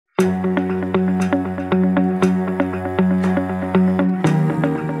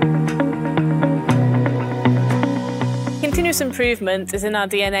Continuous improvement is in our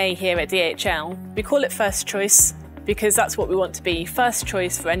DNA here at DHL. We call it first choice because that's what we want to be, first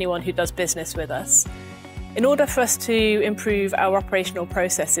choice for anyone who does business with us. In order for us to improve our operational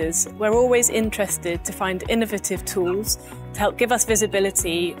processes, we're always interested to find innovative tools to help give us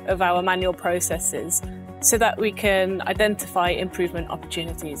visibility of our manual processes so that we can identify improvement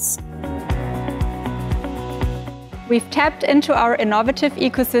opportunities. We've tapped into our innovative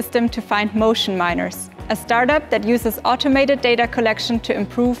ecosystem to find MotionMiners, a startup that uses automated data collection to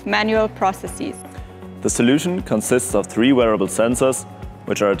improve manual processes. The solution consists of 3 wearable sensors,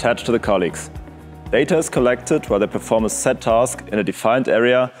 which are attached to the colleagues. Data is collected while they perform a set task in a defined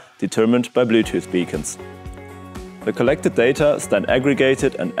area determined by Bluetooth beacons. The collected data is then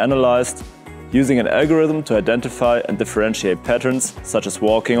aggregated and analyzed using an algorithm to identify and differentiate patterns such as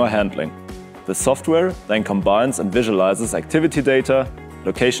walking or handling. The software then combines and visualizes activity data,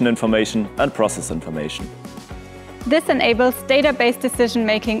 location information and process information. This enables database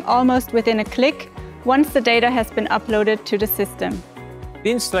decision-making almost within a click once the data has been uploaded to the system. The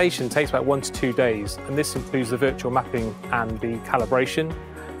installation takes about 1 to 2 days, and this includes the virtual mapping and the calibration.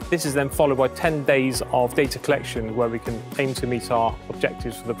 This is then followed by 10 days of data collection where we can aim to meet our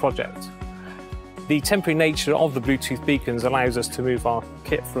objectives for the project. The temporary nature of the Bluetooth beacons allows us to move our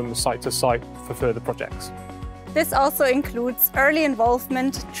kit from site to site for further projects. This also includes early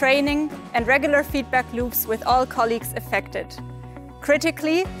involvement, training, and regular feedback loops with all colleagues affected.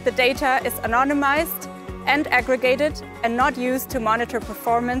 Critically, the data is anonymized and aggregated and not used to monitor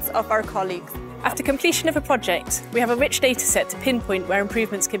performance of our colleagues. After completion of a project, we have a rich data set to pinpoint where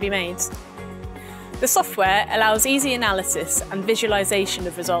improvements can be made. The software allows easy analysis and visualization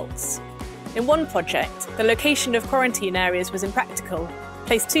of results. In one project, the location of quarantine areas was impractical,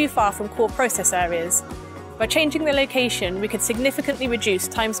 placed too far from core process areas. By changing the location, we could significantly reduce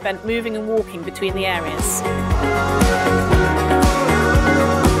time spent moving and walking between the areas.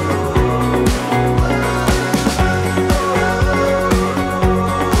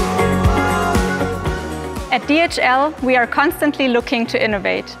 At DHL, we are constantly looking to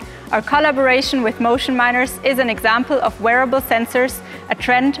innovate. Our collaboration with MotionMiners is an example of wearable sensors, a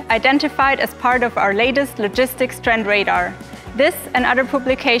trend identified as part of our latest logistics trend radar. This and other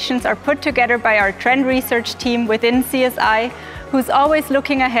publications are put together by our trend research team within CSI, who's always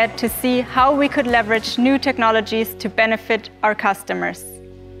looking ahead to see how we could leverage new technologies to benefit our customers.